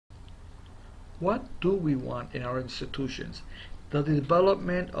What do we want in our institutions? The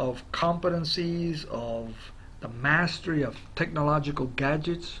development of competencies, of the mastery of technological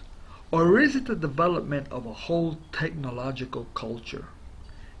gadgets, or is it the development of a whole technological culture?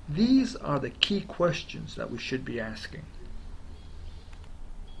 These are the key questions that we should be asking.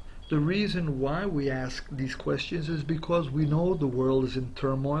 The reason why we ask these questions is because we know the world is in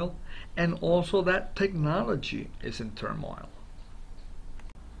turmoil, and also that technology is in turmoil.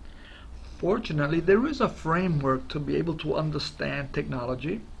 Fortunately, there is a framework to be able to understand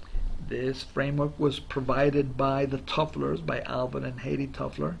technology. This framework was provided by the Tofflers, by Alvin and Haiti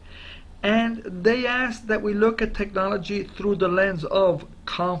Toffler, and they asked that we look at technology through the lens of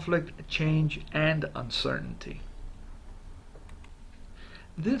conflict, change, and uncertainty.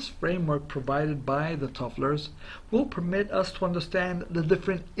 This framework provided by the Tofflers will permit us to understand the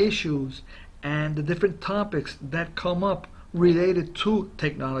different issues and the different topics that come up related to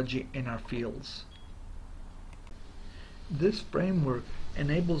technology in our fields. This framework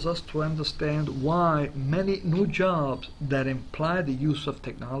enables us to understand why many new jobs that imply the use of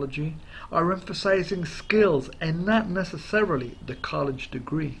technology are emphasizing skills and not necessarily the college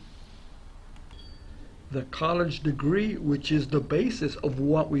degree. The college degree, which is the basis of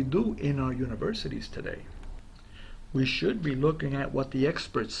what we do in our universities today. We should be looking at what the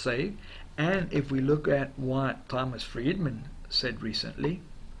experts say, and if we look at what Thomas Friedman said recently,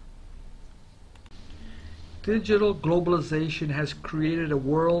 digital globalization has created a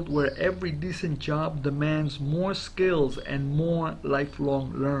world where every decent job demands more skills and more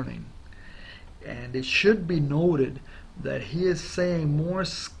lifelong learning. And it should be noted that he is saying more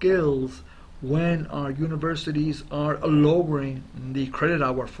skills when our universities are lowering the credit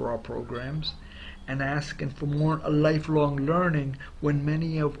hour for our programs and asking for more lifelong learning when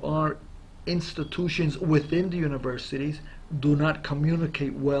many of our institutions within the universities do not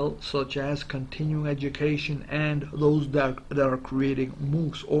communicate well, such as continuing education and those that are creating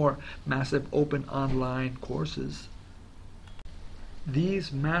MOOCs or massive open online courses.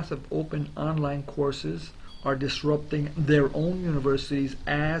 These massive open online courses are disrupting their own universities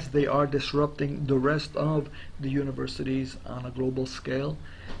as they are disrupting the rest of the universities on a global scale.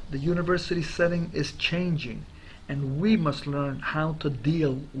 The university setting is changing, and we must learn how to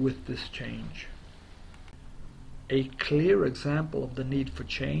deal with this change. A clear example of the need for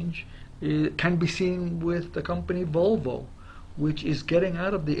change can be seen with the company Volvo, which is getting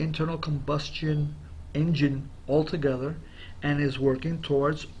out of the internal combustion engine altogether and is working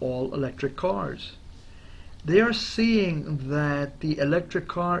towards all electric cars. They are seeing that the electric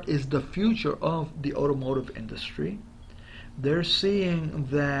car is the future of the automotive industry. They're seeing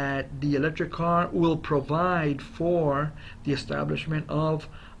that the electric car will provide for the establishment of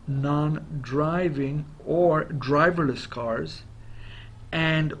non-driving or driverless cars.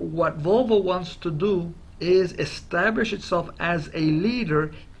 And what Volvo wants to do is establish itself as a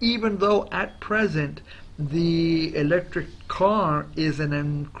leader, even though at present the electric car is an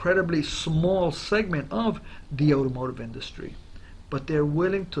incredibly small segment of the automotive industry. But they're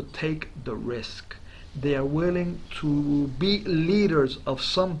willing to take the risk. They are willing to be leaders of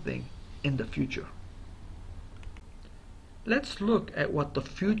something in the future. Let's look at what the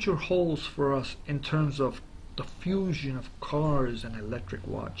future holds for us in terms of the fusion of cars and electric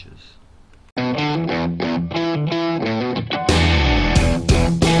watches.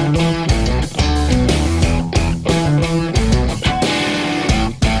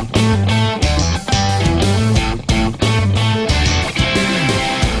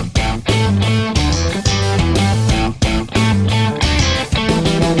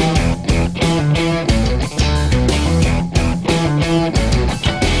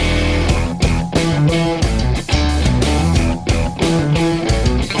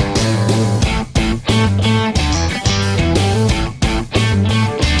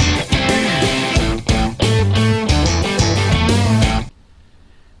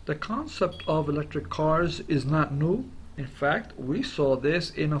 The concept of electric cars is not new. In fact, we saw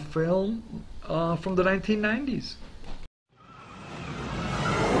this in a film from the 1990s.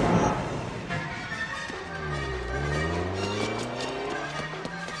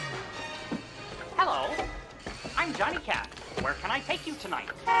 Hello, I'm Johnny Cat. Where can I take you tonight?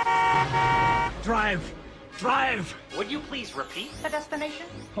 Drive! Drive! Would you please repeat the destination?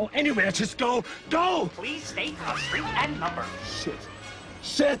 Oh, anywhere, just go! Go! Please state a street and number. Shit.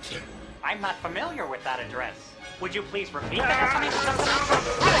 Shit! I'm not familiar with that address. Would you please repeat the destination?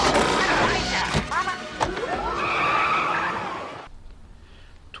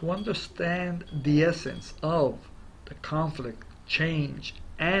 To understand the essence of the conflict, change,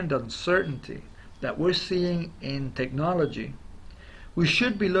 and uncertainty that we're seeing in technology, we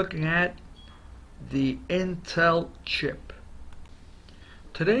should be looking at the Intel chip.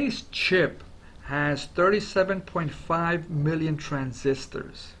 Today's chip has 37.5 million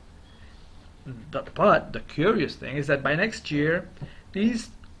transistors. But the curious thing is that by next year, these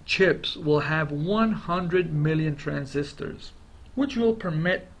chips will have 100 million transistors, which will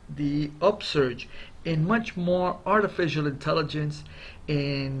permit the upsurge in much more artificial intelligence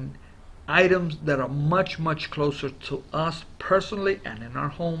in items that are much, much closer to us personally and in our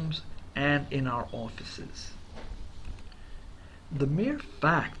homes and in our offices. The mere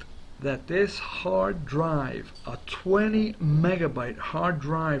fact that this hard drive, a 20 megabyte hard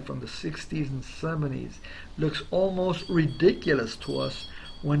drive from the 60s and 70s, looks almost ridiculous to us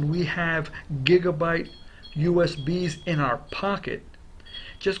when we have gigabyte USBs in our pocket,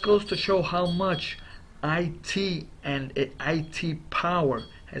 just goes to show how much IT and IT power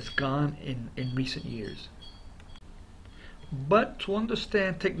has gone in recent years. But to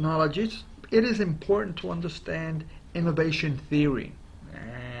understand technologies, it is important to understand innovation theory.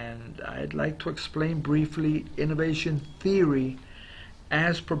 And I'd like to explain briefly innovation theory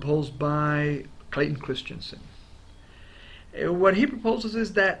as proposed by Clayton Christensen. What he proposes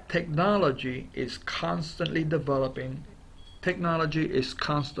is that technology is constantly developing, technology is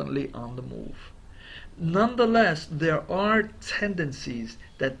constantly on the move. Nonetheless, there are tendencies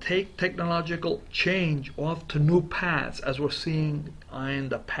that take technological change off to new paths, as we're seeing in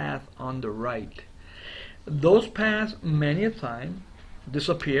the path on the right. Those paths, many a time,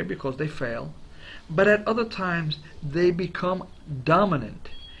 disappear because they fail, but at other times they become dominant,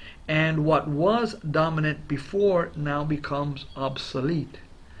 and what was dominant before now becomes obsolete.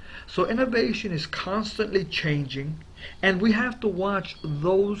 So innovation is constantly changing, and we have to watch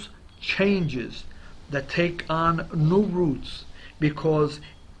those changes that take on new routes, because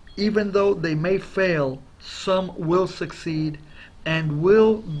even though they may fail, some will succeed and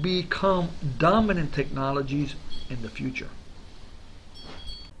will become dominant technologies in the future.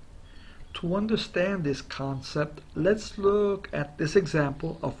 To understand this concept, let's look at this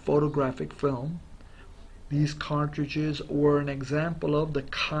example of photographic film. These cartridges were an example of the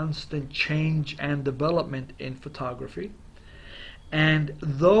constant change and development in photography. And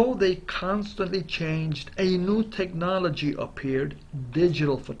though they constantly changed, a new technology appeared,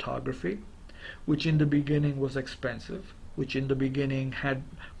 digital photography, which in the beginning was expensive, which in the beginning had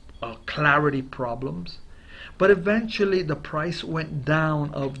clarity problems. But eventually the price went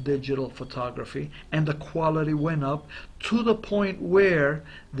down of digital photography and the quality went up to the point where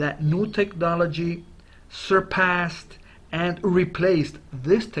that new technology surpassed and replaced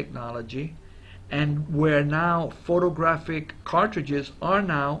this technology, and where now photographic cartridges are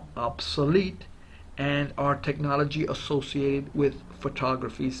now obsolete and are technology associated with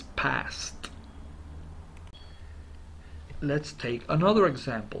photography's past. Let's take another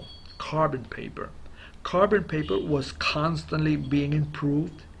example, carbon paper. Carbon paper was constantly being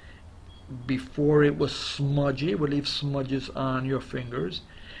improved. Before it was smudgy, it would leave smudges on your fingers,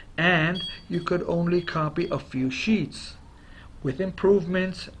 and you could only copy a few sheets. With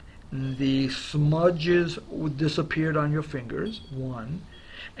improvements, the smudges disappeared on your fingers, one,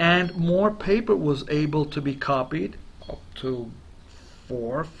 and more paper was able to be copied, up to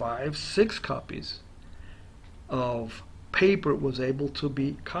 4, 5, 6 copies of paper was able to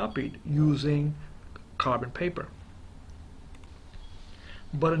be copied using carbon paper.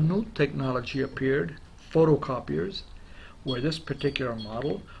 But a new technology appeared, photocopiers, where this particular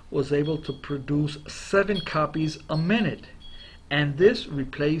model was able to produce 7 copies a minute, and this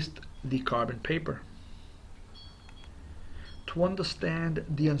replaced the carbon paper. To understand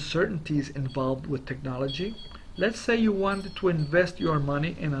the uncertainties involved with technology, let's say you wanted to invest your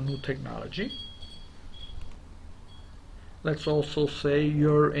money in a new technology. Let's also say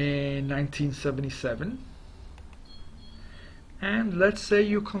you're in 1977, and let's say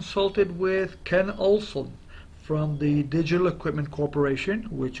you consulted with Ken Olson from the Digital Equipment Corporation,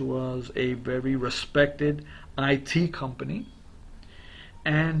 which was a very respected IT company,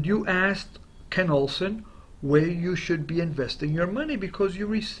 and you asked Ken Olson where you should be investing your money because you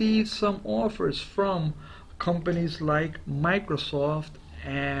received some offers from companies like Microsoft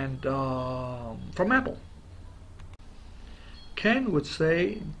and from Apple. Ken would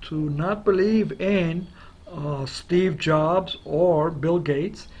say to not believe in Steve Jobs or Bill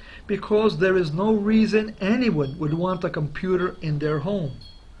Gates because there is no reason anyone would want a computer in their home.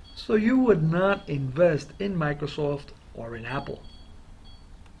 So you would not invest in Microsoft or in Apple.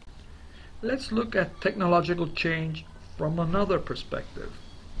 Let's look at technological change from another perspective.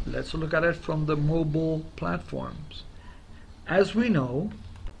 Let's look at it from the mobile platforms. As we know,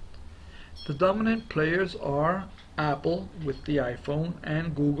 the dominant players are Apple with the iPhone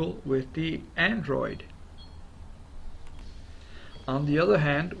and Google with the Android. On the other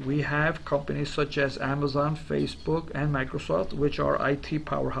hand, we have companies such as Amazon, Facebook, and Microsoft, which are IT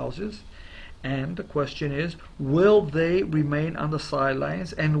powerhouses. And the question is, will they remain on the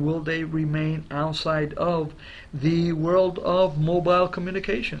sidelines, and will they remain outside of the world of mobile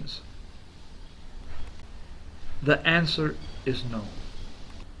communications? The answer is no.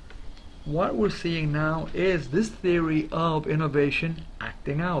 What we're seeing now is this theory of innovation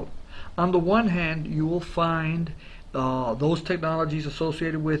acting out. On the one hand, you will find those technologies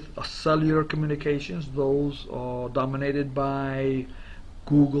associated with cellular communications, those dominated by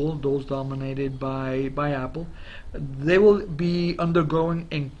Google, those dominated by Apple, they will be undergoing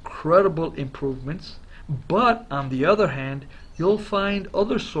incredible improvements. But on the other hand, you'll find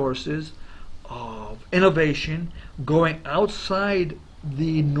other sources of innovation going outside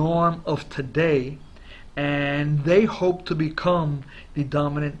the norm of today, and they hope to become the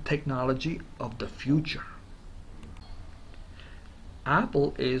dominant technology of the future.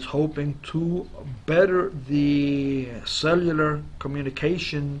 Apple is hoping to better the cellular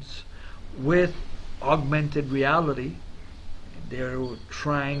communications with augmented reality. They're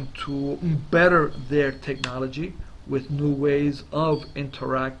trying to better their technology with new ways of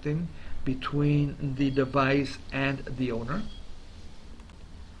interacting between the device and the owner.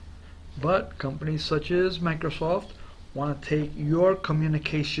 But companies such as Microsoft want to take your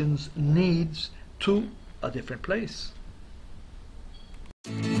communications needs to a different place.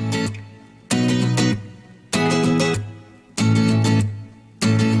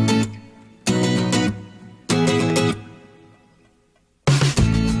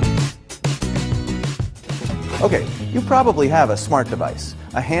 Okay, you probably have a smart device,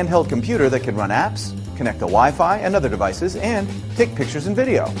 a handheld computer that can run apps, connect to Wi-Fi and other devices, and take pictures and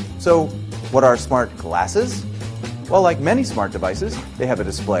video. So, what are smart glasses? Well, like many smart devices, they have a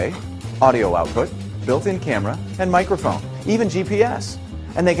display, audio output, built-in camera, and microphone, even GPS.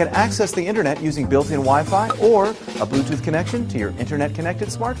 And they can access the internet using built-in Wi-Fi or a Bluetooth connection to your internet-connected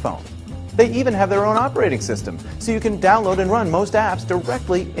smartphone. They even have their own operating system, so you can download and run most apps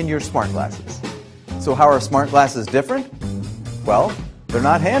directly in your smart glasses. So how are smart glasses different? Well, they're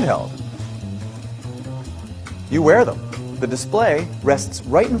not handheld. You wear them. The display rests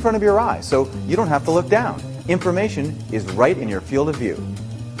right in front of your eye, so you don't have to look down. Information is right in your field of view.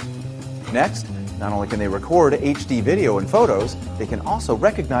 Next, not only can they record HD video and photos, they can also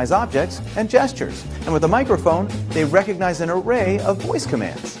recognize objects and gestures. And with a microphone, they recognize an array of voice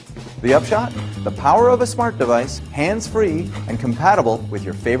commands. The upshot? The power of a smart device, hands-free and compatible with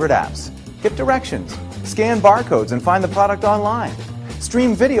your favorite apps. Get directions, scan barcodes and find the product online.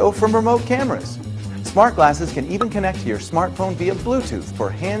 Stream video from remote cameras. Smart glasses can even connect to your smartphone via Bluetooth for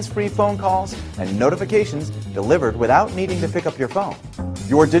hands-free phone calls and notifications delivered without needing to pick up your phone.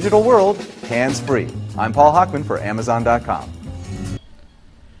 Your digital world, hands-free. I'm Paul Hochman for Amazon.com.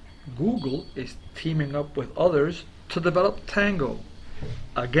 Google is teaming up with others to develop Tango.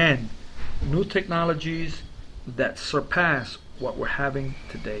 Again, new technologies that surpass what we're having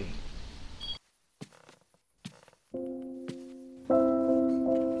today.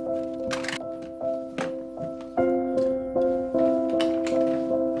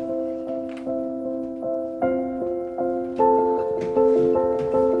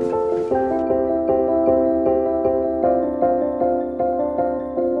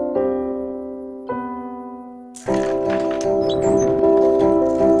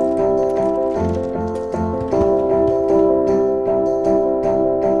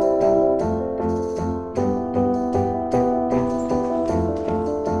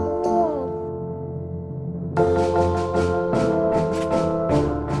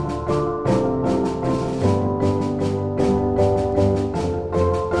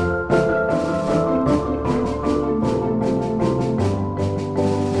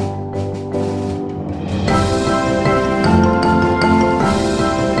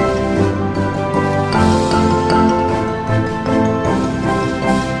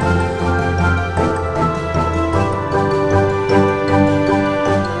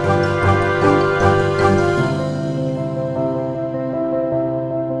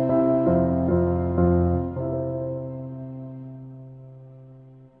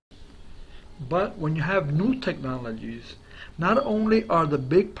 But when you have new technologies, not only are the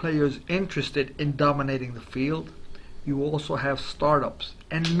big players interested in dominating the field, you also have startups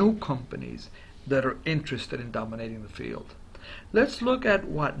and new companies that are interested in dominating the field. Let's look at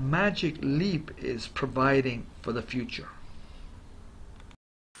what Magic Leap is providing for the future.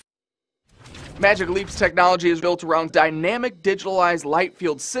 Magic Leap's technology is built around dynamic digitalized light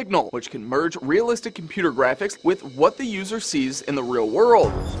field signal, which can merge realistic computer graphics with what the user sees in the real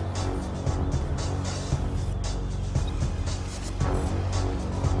world.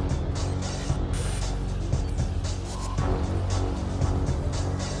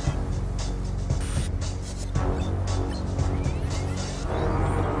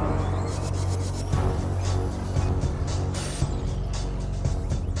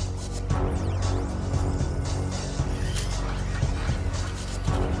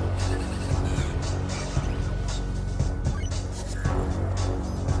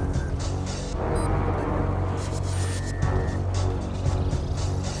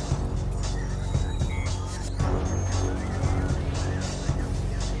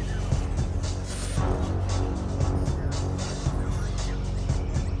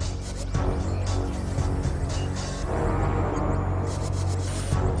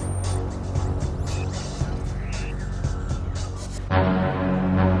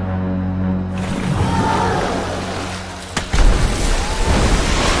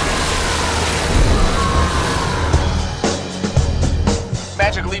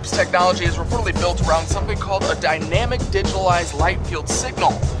 Magic Leap's technology is reportedly built around something called a dynamic digitalized light field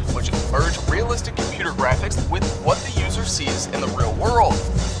signal, which can merge realistic computer graphics with what the user sees in the real world.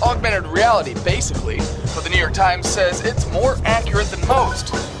 Augmented reality, basically, but the New York Times says it's more accurate than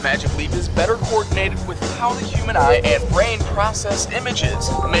most. Magic Leap is better coordinated with how the human eye and brain process images,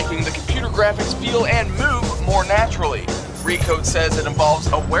 making the computer graphics feel and move more naturally. Rico says it involves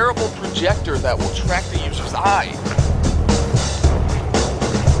a wearable projector that will track the user's eye.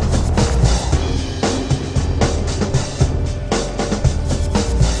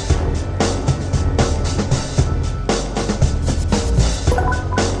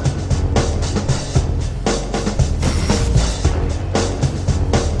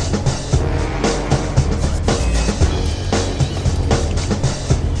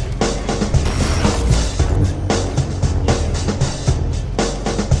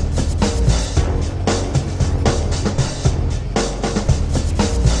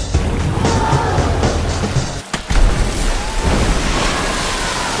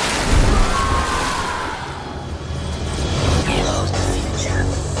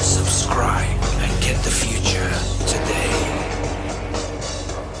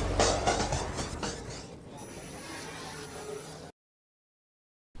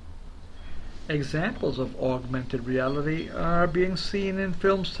 Examples of augmented reality are being seen in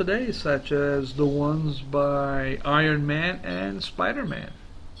films today, such as the ones by Iron Man and Spider-Man.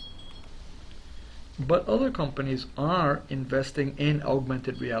 But other companies are investing in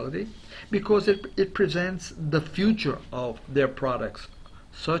augmented reality because it presents the future of their products,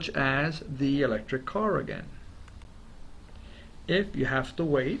 such as the electric car again. If you have to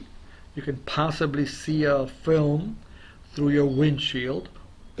wait, you can possibly see a film through your windshield,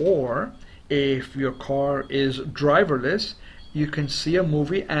 or if your car is driverless, you can see a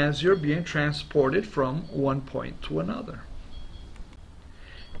movie as you're being transported from one point to another.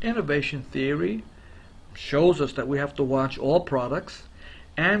 Innovation theory shows us that we have to watch all products,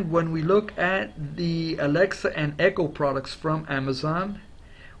 and when we look at the Alexa and Echo products from Amazon,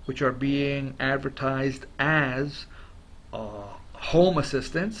 which are being advertised as home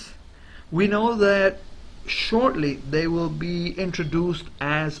assistants, we know that shortly they will be introduced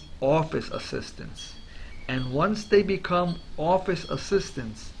as office assistants. And once they become office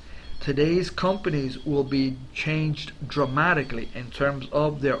assistants, today's companies will be changed dramatically in terms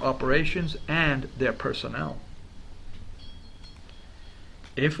of their operations and their personnel.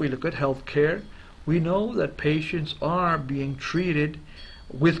 If we look at healthcare, we know that patients are being treated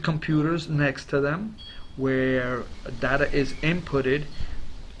with computers next to them, where data is inputted.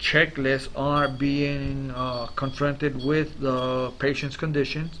 Checklists are being confronted with the patient's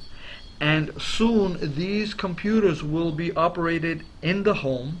conditions, and soon these computers will be operated in the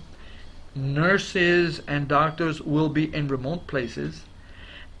home. Nurses and doctors will be in remote places,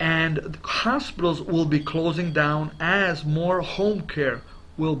 and hospitals will be closing down as more home care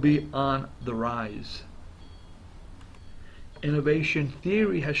will be on the rise. Innovation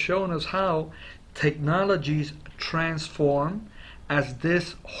theory has shown us how technologies transform, as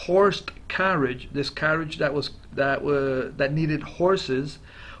this horsed carriage, this carriage that needed horses,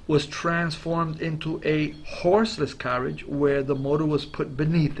 was transformed into a horseless carriage where the motor was put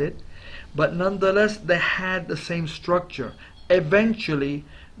beneath it, but nonetheless they had the same structure. Eventually,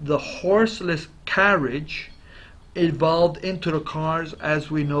 the horseless carriage evolved into the cars as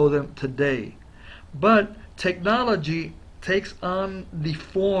we know them today. But technology takes on the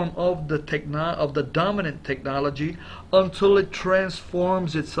form of the dominant technology until it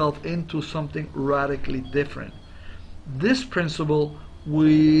transforms itself into something radically different. This principle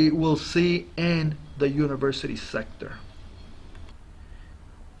we will see in the university sector.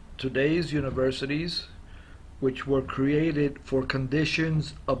 Today's universities, which were created for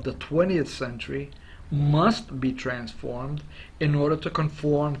conditions of the 20th century, must be transformed in order to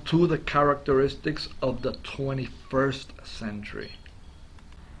conform to the characteristics of the 21st century.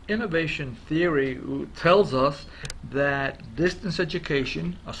 Innovation theory tells us that distance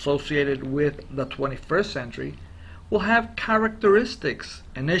education associated with the 21st century will have characteristics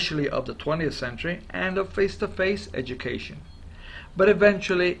initially of the 20th century and of face-to-face education, but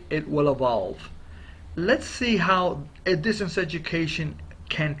eventually it will evolve. Let's see how a distance education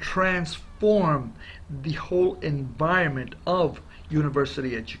can transform the whole environment of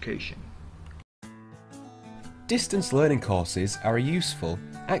university education. Distance learning courses are a useful,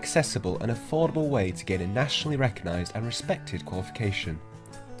 accessible and affordable way to gain a nationally recognised and respected qualification.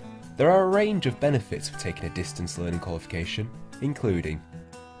 There are a range of benefits of taking a distance learning qualification, including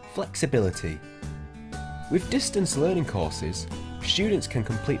flexibility. With distance learning courses, students can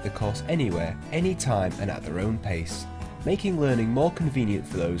complete the course anywhere, anytime and at their own pace, making learning more convenient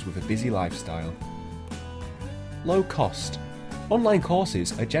for those with a busy lifestyle. Low cost. Online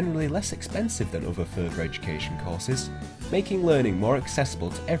courses are generally less expensive than other further education courses, making learning more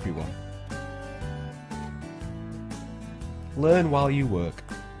accessible to everyone. Learn while you work.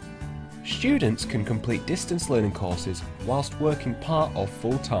 Students can complete distance learning courses whilst working part or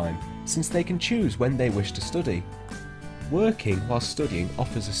full-time, since they can choose when they wish to study. Working while studying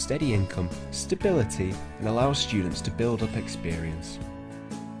offers a steady income, stability, and allows students to build up experience.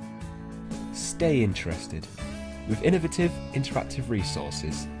 Stay interested. With innovative, interactive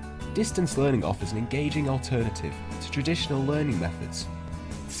resources, distance learning offers an engaging alternative to traditional learning methods.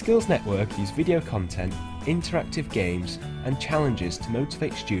 The Skills Network use video content, interactive games, and challenges to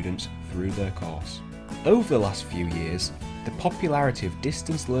motivate students through their course. Over the last few years, the popularity of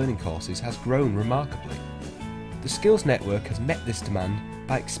distance learning courses has grown remarkably. The Skills Network has met this demand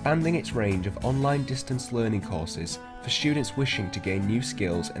by expanding its range of online distance learning courses for students wishing to gain new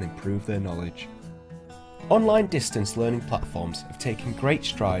skills and improve their knowledge. Online distance learning platforms have taken great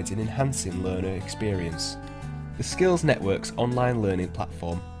strides in enhancing learner experience. The Skills Network's online learning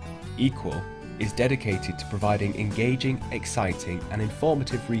platform, Equal, is dedicated to providing engaging, exciting and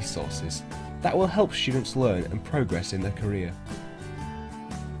informative resources that will help students learn and progress in their career.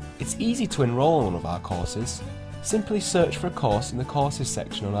 It's easy to enrol in one of our courses. Simply search for a course in the courses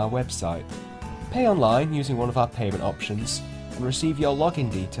section on our website. Pay online using one of our payment options and receive your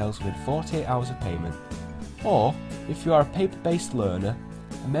login details within 48 hours of payment. Or, if you are a paper-based learner,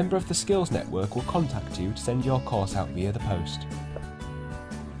 a member of the Skills Network will contact you to send your course out via the post.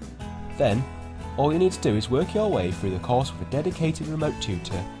 Then, all you need to do is work your way through the course with a dedicated remote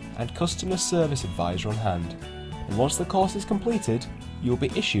tutor and customer service advisor on hand, and once the course is completed, you will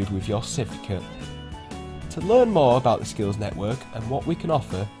be issued with your certificate. To learn more about the Skills Network and what we can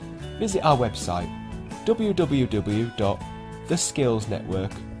offer, visit our website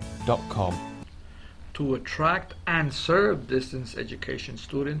www.theskillsnetwork.com. To attract and serve distance education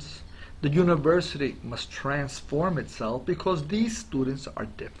students, the university must transform itself because these students are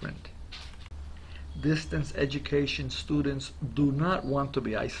different. Distance education students do not want to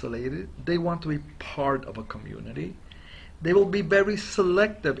be isolated. They want to be part of a community. They will be very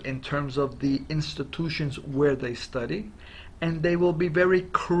selective in terms of the institutions where they study, and they will be very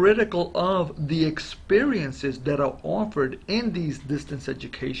critical of the experiences that are offered in these distance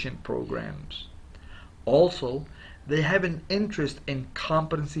education programs. Also, they have an interest in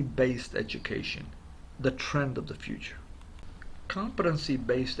competency-based education, the trend of the future.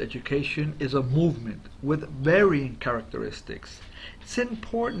 Competency-based education is a movement with varying characteristics. It's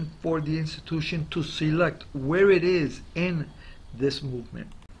important for the institution to select where it is in this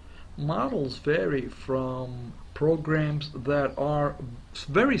movement. Models vary from programs that are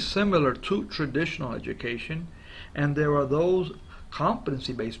very similar to traditional education, and there are those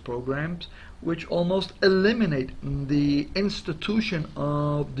competency-based programs which almost eliminate the institution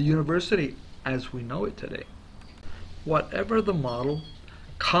of the university as we know it today. Whatever the model,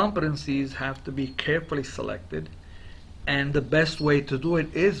 competencies have to be carefully selected, and the best way to do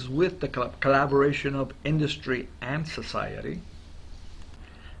it is with the collaboration of industry and society.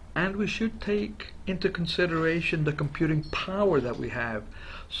 And we should take into consideration the computing power that we have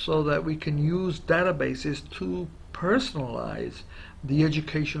so that we can use databases to personalize the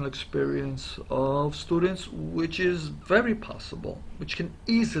educational experience of students, which is very possible, which can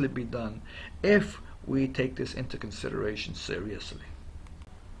easily be done if we take this into consideration seriously.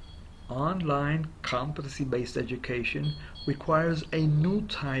 Online competency-based education requires a new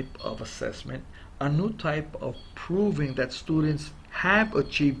type of assessment, a new type of proving that students have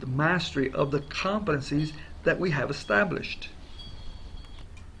achieved mastery of the competencies that we have established.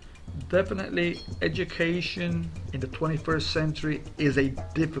 Definitely, education in the 21st century is a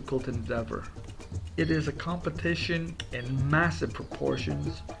difficult endeavor. It is a competition in massive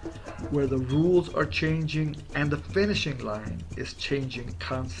proportions where the rules are changing and the finishing line is changing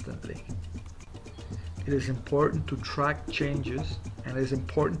constantly. It is important to track changes and it is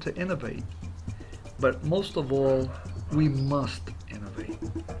important to innovate. But most of all, we must innovate.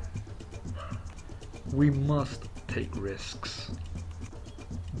 We must take risks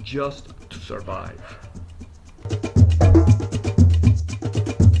just to survive.